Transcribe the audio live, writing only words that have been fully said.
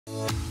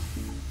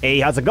Hey,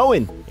 how's it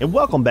going? And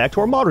welcome back to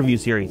our mod review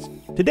series.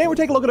 Today we're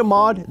taking a look at a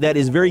mod that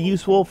is very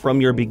useful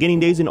from your beginning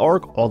days in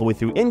ARK all the way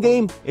through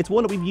endgame. It's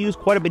one that we've used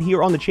quite a bit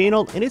here on the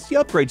channel, and it's the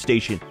upgrade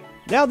station.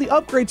 Now, the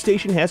upgrade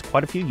station has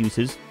quite a few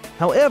uses.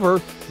 However,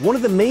 one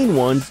of the main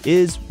ones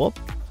is, well,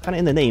 kind of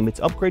in the name,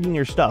 it's upgrading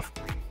your stuff.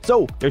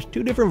 So, there's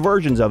two different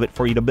versions of it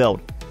for you to build.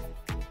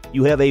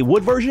 You have a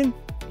wood version,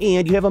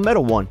 and you have a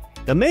metal one.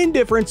 The main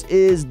difference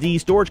is the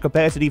storage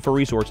capacity for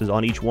resources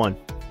on each one.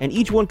 And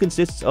each one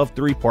consists of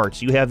three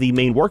parts. You have the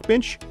main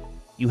workbench,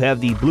 you have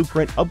the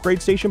blueprint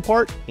upgrade station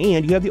part,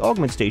 and you have the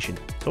augment station.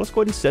 So let's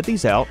go ahead and set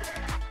these out,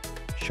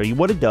 show you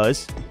what it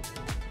does.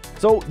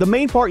 So the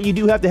main part you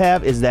do have to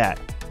have is that,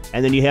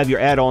 and then you have your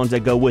add-ons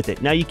that go with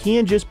it. Now you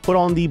can just put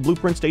on the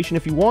blueprint station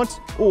if you want,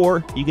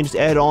 or you can just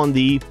add on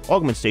the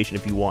augment station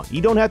if you want. You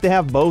don't have to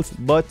have both,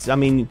 but I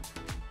mean,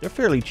 they're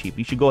fairly cheap.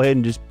 You should go ahead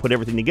and just put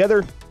everything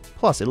together.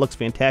 Plus, it looks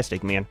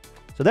fantastic, man.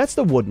 So that's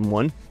the wooden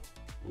one.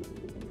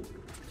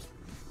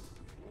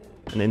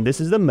 And then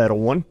this is the metal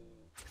one.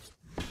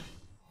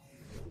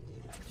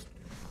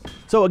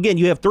 So again,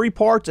 you have three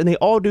parts and they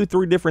all do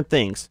three different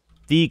things.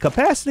 The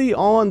capacity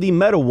on the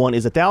metal one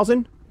is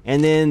 1,000,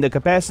 and then the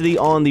capacity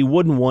on the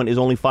wooden one is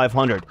only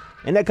 500.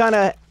 And that kind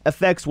of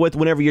affects with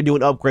whenever you're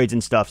doing upgrades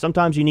and stuff.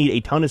 Sometimes you need a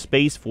ton of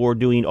space for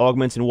doing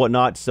augments and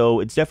whatnot, so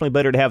it's definitely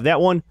better to have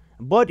that one.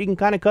 But you can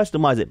kind of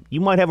customize it.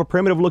 You might have a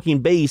primitive looking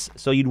base,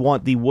 so you'd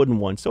want the wooden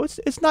one. So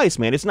it's nice,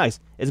 man. It's nice.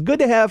 It's good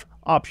to have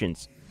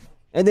options.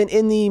 And then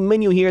in the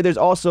menu here, there's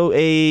also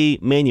a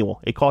manual.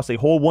 It costs a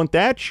whole 1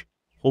 thatch.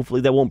 Hopefully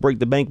that won't break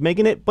the bank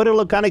making it, but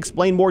it'll kind of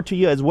explain more to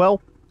you as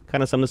well.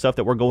 Kind of some of the stuff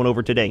that we're going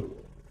over today.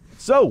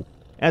 So,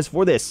 as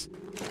for this,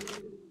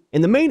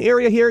 in the main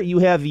area here, you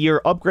have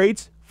your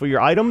upgrades for your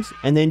items,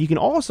 and then you can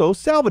also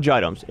salvage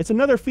items. It's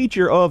another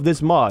feature of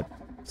this mod.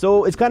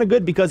 So it's kind of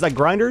good because like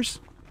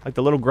grinders, like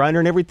the little grinder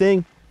and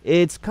everything,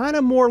 it's kind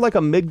of more like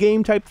a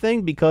mid-game type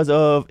thing because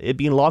of it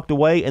being locked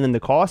away and then the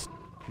cost.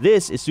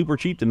 This is super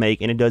cheap to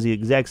make, and it does the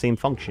exact same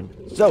function.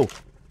 So,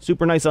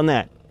 super nice on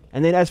that.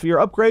 And then as for your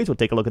upgrades, we'll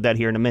take a look at that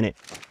here in a minute.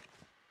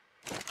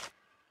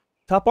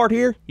 Top part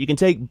here, you can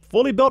take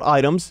fully built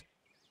items,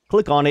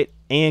 click on it,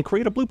 and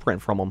create a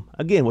blueprint from them.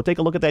 Again, we'll take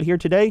a look at that here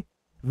today.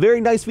 Very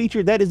nice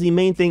feature. That is the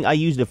main thing I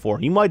used it for.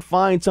 You might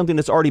find something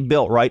that's already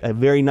built, right? A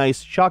very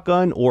nice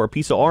shotgun or a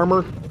piece of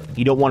armor.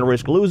 You don't want to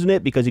risk losing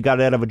it because you got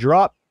it out of a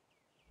drop.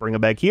 Bring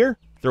it back here,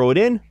 throw it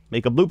in,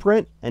 make a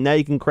blueprint, and now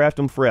you can craft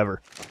them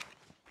forever.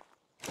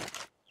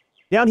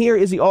 Down here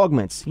is the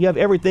augments. You have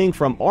everything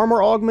from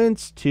armor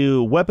augments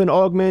to weapon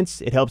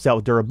augments. It helps out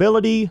with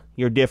durability,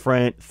 your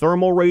different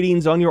thermal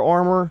ratings on your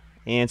armor,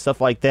 and stuff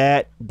like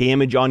that.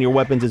 Damage on your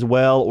weapons as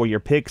well, or your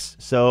picks.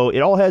 So it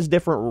all has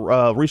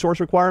different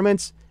resource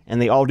requirements,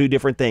 and they all do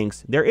different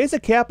things. There is a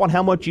cap on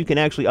how much you can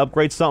actually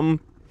upgrade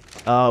something.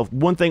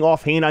 One thing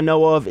offhand I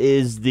know of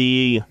is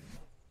the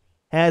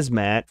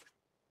hazmat.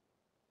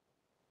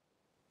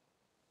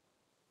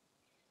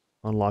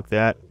 Unlock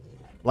that.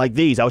 Like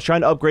these. I was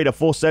trying to upgrade a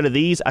full set of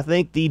these. I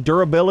think the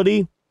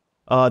durability,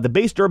 the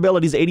base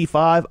durability is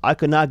 85. I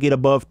could not get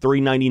above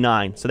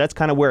 399. So that's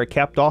kind of where it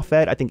capped off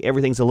at. I think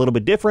everything's a little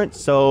bit different.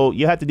 So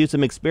you have to do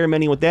some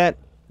experimenting with that.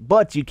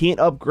 But you can't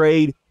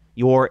upgrade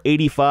your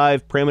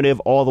 85 primitive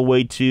all the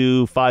way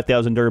to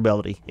 5,000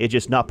 durability. It's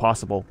just not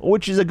possible.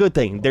 Which is a good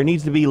thing. There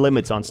needs to be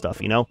limits on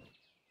stuff, you know?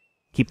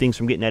 Keep things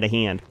from getting out of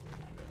hand.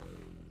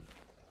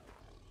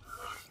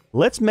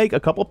 Let's make a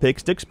couple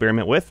picks to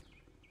experiment with.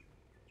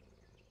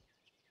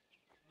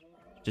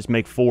 Just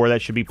make 4,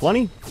 that should be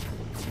plenty.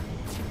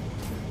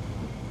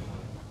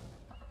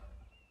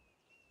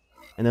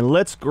 And then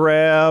let's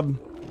grab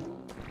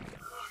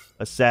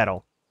a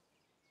saddle.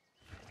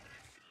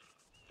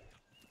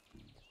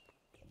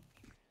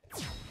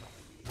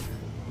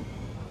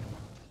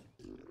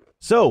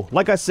 So,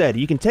 like I said,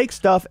 you can take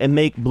stuff and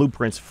make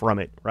blueprints from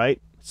it,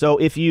 right? So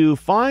if you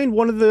find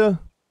one of the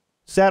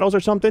saddles or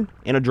something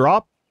in a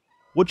drop,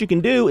 what you can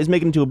do is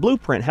make it into a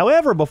blueprint.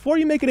 However, before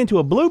you make it into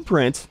a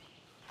blueprint,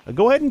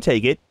 go ahead and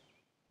take it,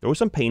 throw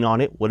some paint on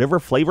it,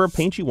 whatever flavor of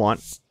paint you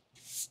want.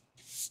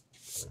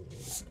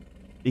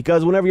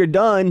 Because whenever you're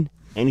done,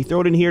 and you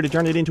throw it in here to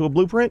turn it into a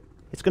blueprint,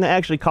 it's going to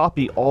actually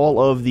copy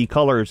all of the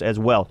colors as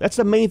well. That's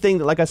the main thing,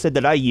 that, like I said,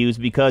 that I use,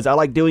 because I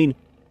like doing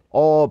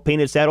all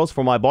painted saddles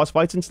for my boss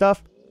fights and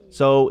stuff.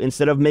 So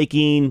instead of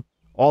making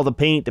all the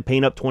paint to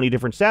paint up 20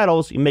 different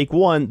saddles, you make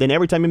one, then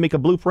every time you make a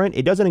blueprint,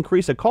 it doesn't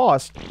increase the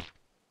cost.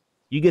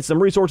 You get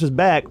some resources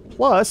back,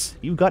 plus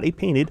you've got a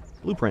painted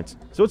blueprint.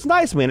 So it's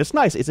nice, man. It's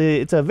nice.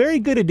 It's a very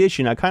good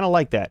addition. I kind of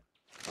like that.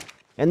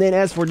 And then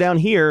as for down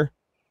here,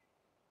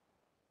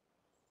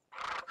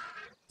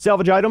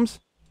 salvage items,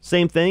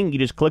 same thing. You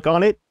just click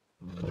on it,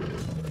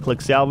 click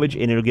salvage,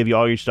 and it'll give you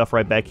all your stuff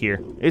right back here.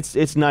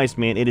 It's nice,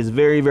 man. It is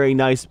very, very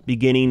nice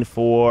beginning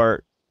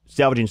for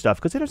salvaging stuff,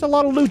 because there's a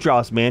lot of loot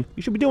drops, man.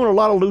 You should be doing a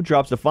lot of loot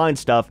drops to find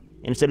stuff,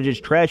 and instead of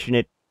just trashing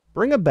it,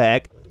 bring it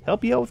back,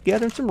 help you out with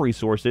gathering some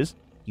resources.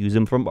 Use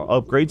them from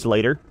upgrades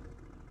later.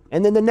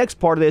 And then the next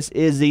part of this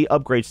is the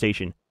upgrade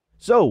station.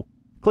 So,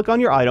 click on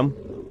your item,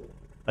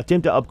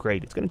 attempt to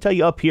upgrade. It's going to tell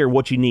you up here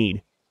what you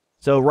need.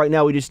 So right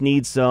now we just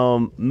need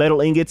some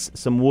metal ingots,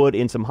 some wood,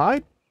 and some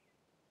hide.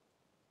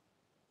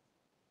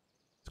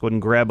 Let's go ahead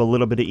and grab a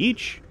little bit of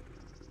each.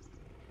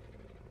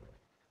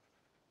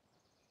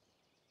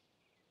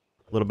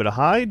 A little bit of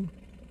hide.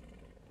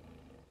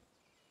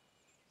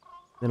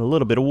 And a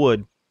little bit of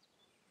wood.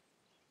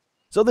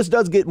 So this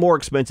does get more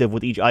expensive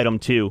with each item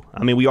too.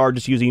 I mean, we are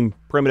just using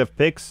primitive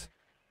picks.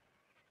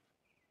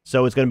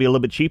 So it's going to be a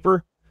little bit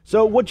cheaper.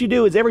 So what you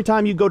do is every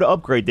time you go to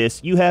upgrade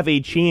this, you have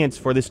a chance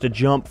for this to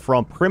jump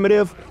from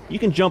primitive. You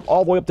can jump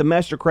all the way up to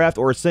Mastercraft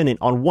or Ascendant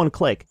on one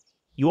click.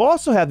 You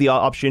also have the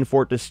option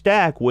for it to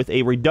stack with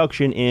a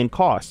reduction in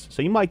cost.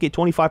 So you might get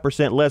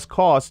 25% less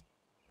cost.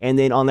 And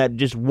then on that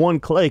just one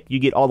click, you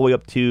get all the way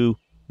up to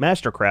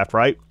Mastercraft,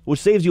 right?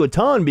 Which saves you a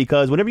ton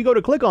because whenever you go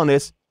to click on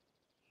this,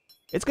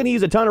 it's going to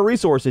use a ton of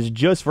resources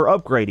just for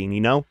upgrading,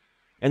 you know?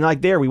 And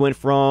like there, we went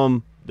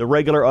from the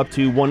regular up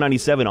to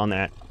 197 on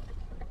that.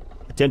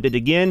 Attempted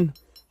again.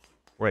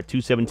 We're at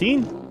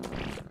 217.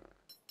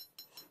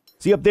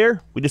 See up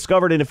there? We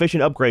discovered an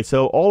efficient upgrade,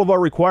 so all of our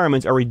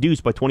requirements are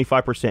reduced by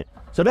 25%.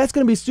 So that's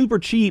going to be super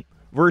cheap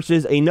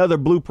versus another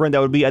blueprint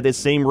that would be at the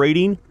same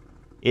rating.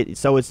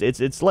 So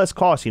it's less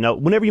cost, you know,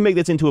 whenever you make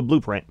this into a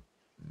blueprint.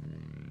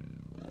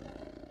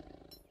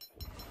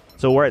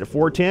 So we're at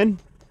 410.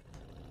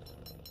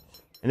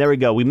 And there we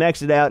go. We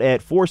maxed it out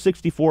at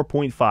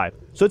 464.5.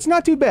 So it's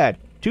not too bad.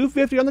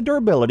 250 on the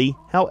durability.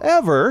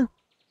 However,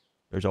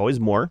 there's always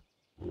more.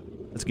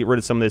 Let's get rid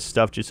of some of this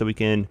stuff just so we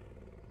can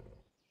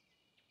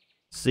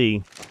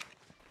see.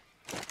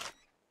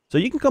 So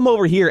you can come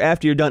over here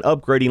after you're done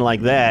upgrading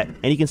like that,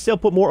 and you can still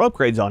put more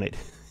upgrades on it.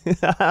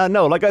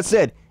 No, like I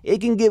said,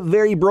 it can get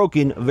very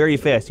broken very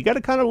fast. You got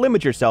to kind of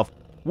limit yourself,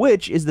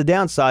 which is the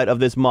downside of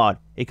this mod.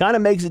 It kind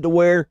of makes it to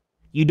where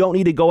you don't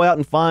need to go out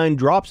and find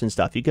drops and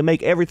stuff. You can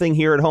make everything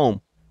here at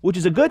home, which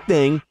is a good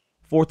thing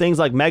for things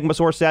like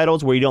Magmasaur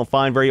saddles where you don't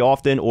find very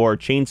often, or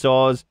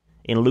chainsaws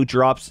and loot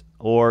drops,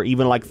 or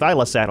even like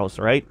Thyla saddles,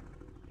 right?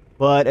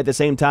 But at the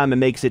same time, it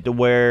makes it to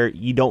where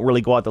you don't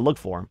really go out to look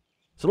for them.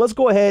 So let's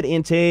go ahead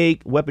and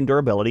take weapon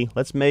durability.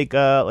 Let's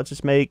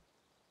just make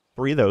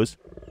 3 of those.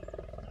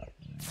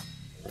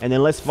 And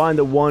then let's find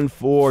the one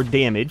for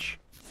damage.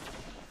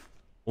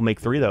 We'll make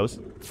 3 of those.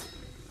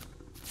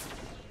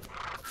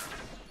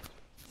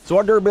 So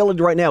our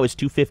durability right now is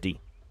 250.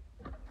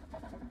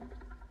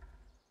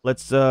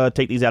 Let's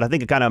take these out. I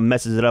think it kind of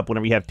messes it up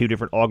whenever you have 2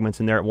 different augments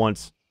in there at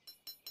once.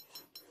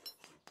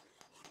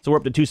 So we're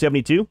up to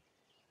 272.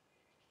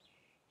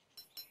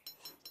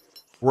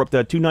 We're up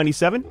to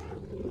 297.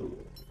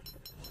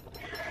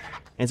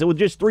 And so with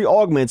just 3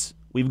 augments,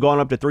 we've gone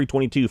up to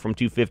 322 from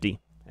 250.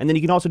 And then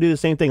you can also do the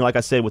same thing, like I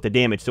said, with the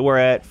damage. So we're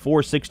at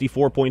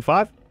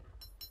 464.5.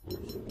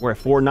 We're at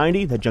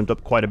 490. That jumped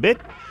up quite a bit.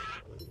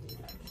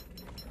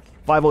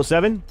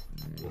 507.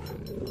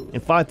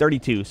 And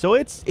 532. So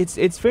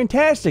it's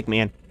fantastic,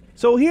 man.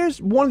 So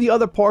here's one of the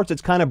other parts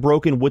that's kind of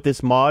broken with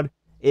this mod.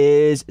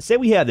 Is, say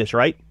we have this,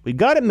 right? We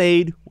got it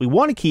made. We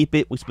want to keep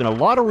it. We spent a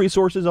lot of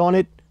resources on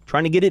it,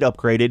 trying to get it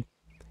upgraded.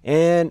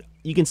 And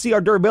you can see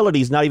our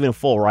durability is not even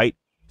full, right?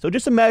 So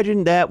just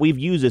imagine that we've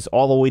used this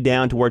all the way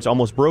down to where it's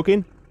almost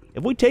broken.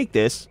 If we take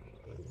this,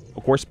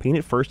 of course, paint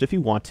it first if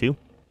you want to.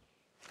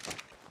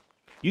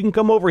 You can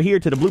come over here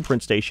to the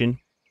blueprint station.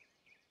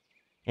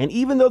 And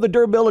even though the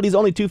durability is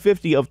only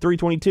 250 of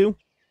 322,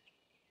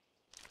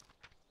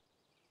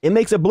 it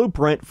makes a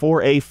blueprint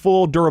for a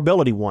full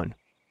durability one.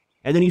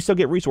 And then you still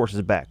get resources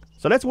back.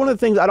 So that's one of the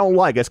things I don't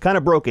like. It's kind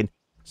of broken.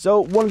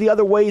 So one of the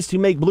other ways to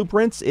make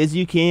blueprints is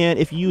you can,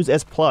 if you use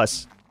S+,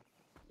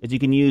 is you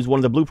can use one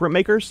of the blueprint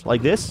makers,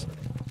 like this.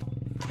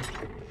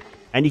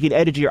 And you can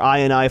edit your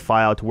INI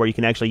file to where you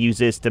can actually use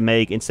this to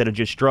make, instead of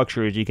just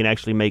structures, you can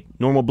actually make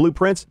normal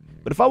blueprints.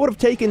 But if I would have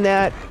taken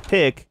that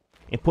pick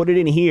and put it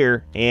in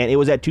here, and it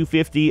was at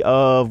 250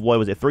 of, what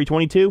was it,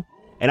 322?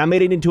 And I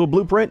made it into a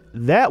blueprint,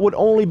 that would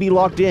only be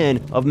locked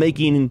in of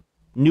making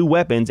new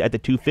weapons at the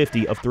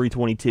 250 of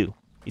 322.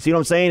 You see what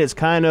I'm saying? It's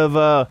kind of,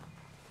 I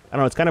don't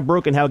know, it's kind of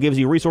broken how it gives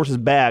you resources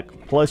back,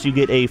 plus you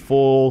get a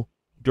full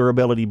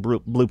durability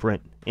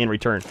blueprint in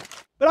return.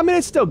 But I mean,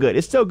 it's still good.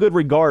 It's still good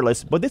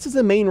regardless. But this is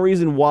the main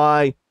reason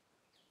why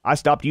I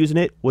stopped using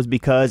it, was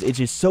because it's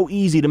just so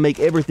easy to make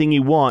everything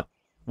you want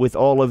with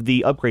all of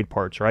the upgrade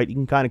parts, right? You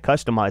can kind of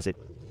customize it.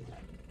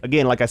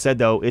 Again, like I said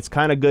though, it's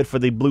kind of good for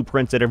the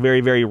blueprints that are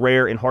very, very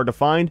rare and hard to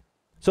find.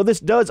 So this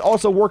does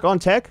also work on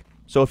tech.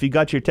 So if you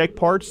got your tech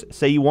parts,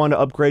 say you want to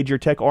upgrade your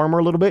tech armor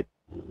a little bit,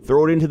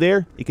 throw it into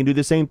there, you can do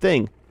the same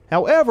thing.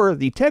 However,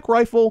 the tech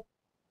rifle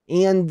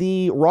and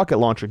the rocket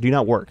launcher do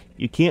not work.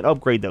 You can't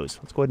upgrade those.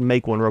 Let's go ahead and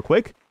make one real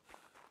quick.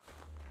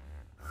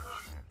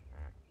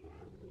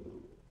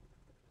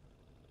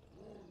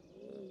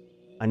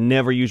 I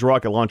never use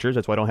rocket launchers,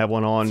 that's why I don't have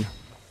one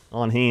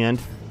on hand.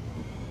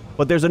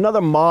 But there's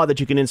another mod that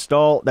you can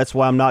install. That's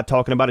why I'm not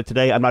talking about it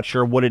today. I'm not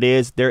sure what it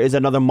is. There is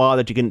another mod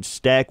that you can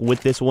stack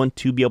with this one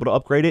to be able to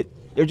upgrade it.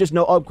 There's just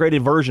no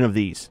upgraded version of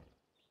these.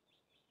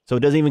 So it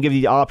doesn't even give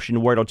you the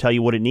option where it'll tell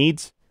you what it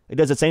needs. It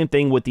does the same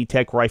thing with the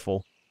tech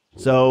rifle.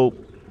 So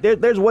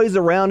there's ways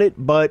around it,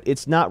 but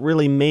it's not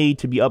really made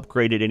to be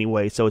upgraded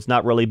anyway, so it's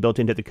not really built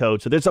into the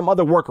code. So there's some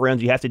other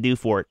workarounds you have to do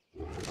for it.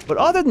 But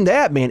other than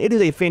that, man, it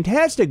is a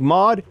fantastic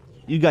mod.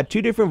 You've got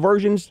 2 different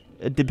versions,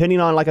 depending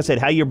on, like I said,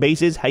 how your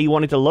base is, how you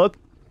want it to look.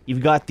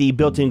 You've got the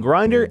built-in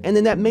grinder, and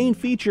then that main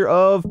feature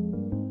of,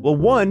 well,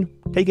 1,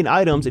 taking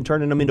items and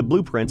turning them into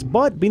blueprints,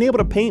 but being able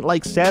to paint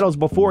like saddles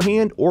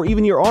beforehand, or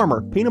even your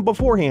armor. Paint them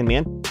beforehand,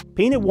 man.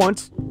 Paint it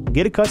once,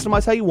 get it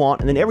customized how you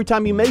want, and then every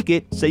time you make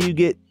it, say you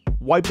get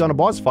wiped on a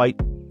boss fight,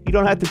 you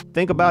don't have to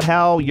think about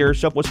how your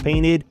stuff was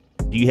painted.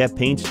 Do you have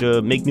paints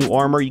to make new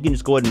armor? You can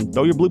just go ahead and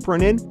throw your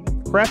blueprint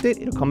in, craft it,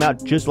 it'll come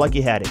out just like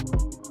you had it.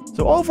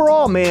 So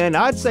overall, man,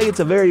 I'd say it's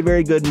a very,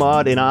 very good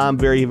mod, and I'm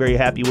very, very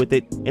happy with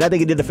it, and I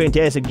think it did a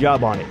fantastic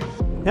job on it.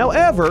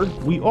 However,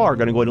 we are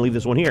going to go ahead and leave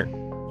this one here.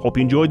 Hope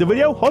you enjoyed the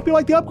video. Hope you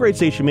liked the upgrade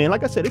station, man.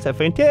 Like I said, it's a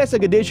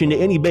fantastic addition to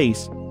any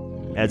base.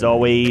 As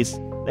always,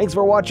 thanks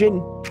for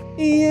watching,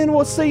 and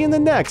we'll see you in the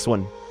next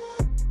one.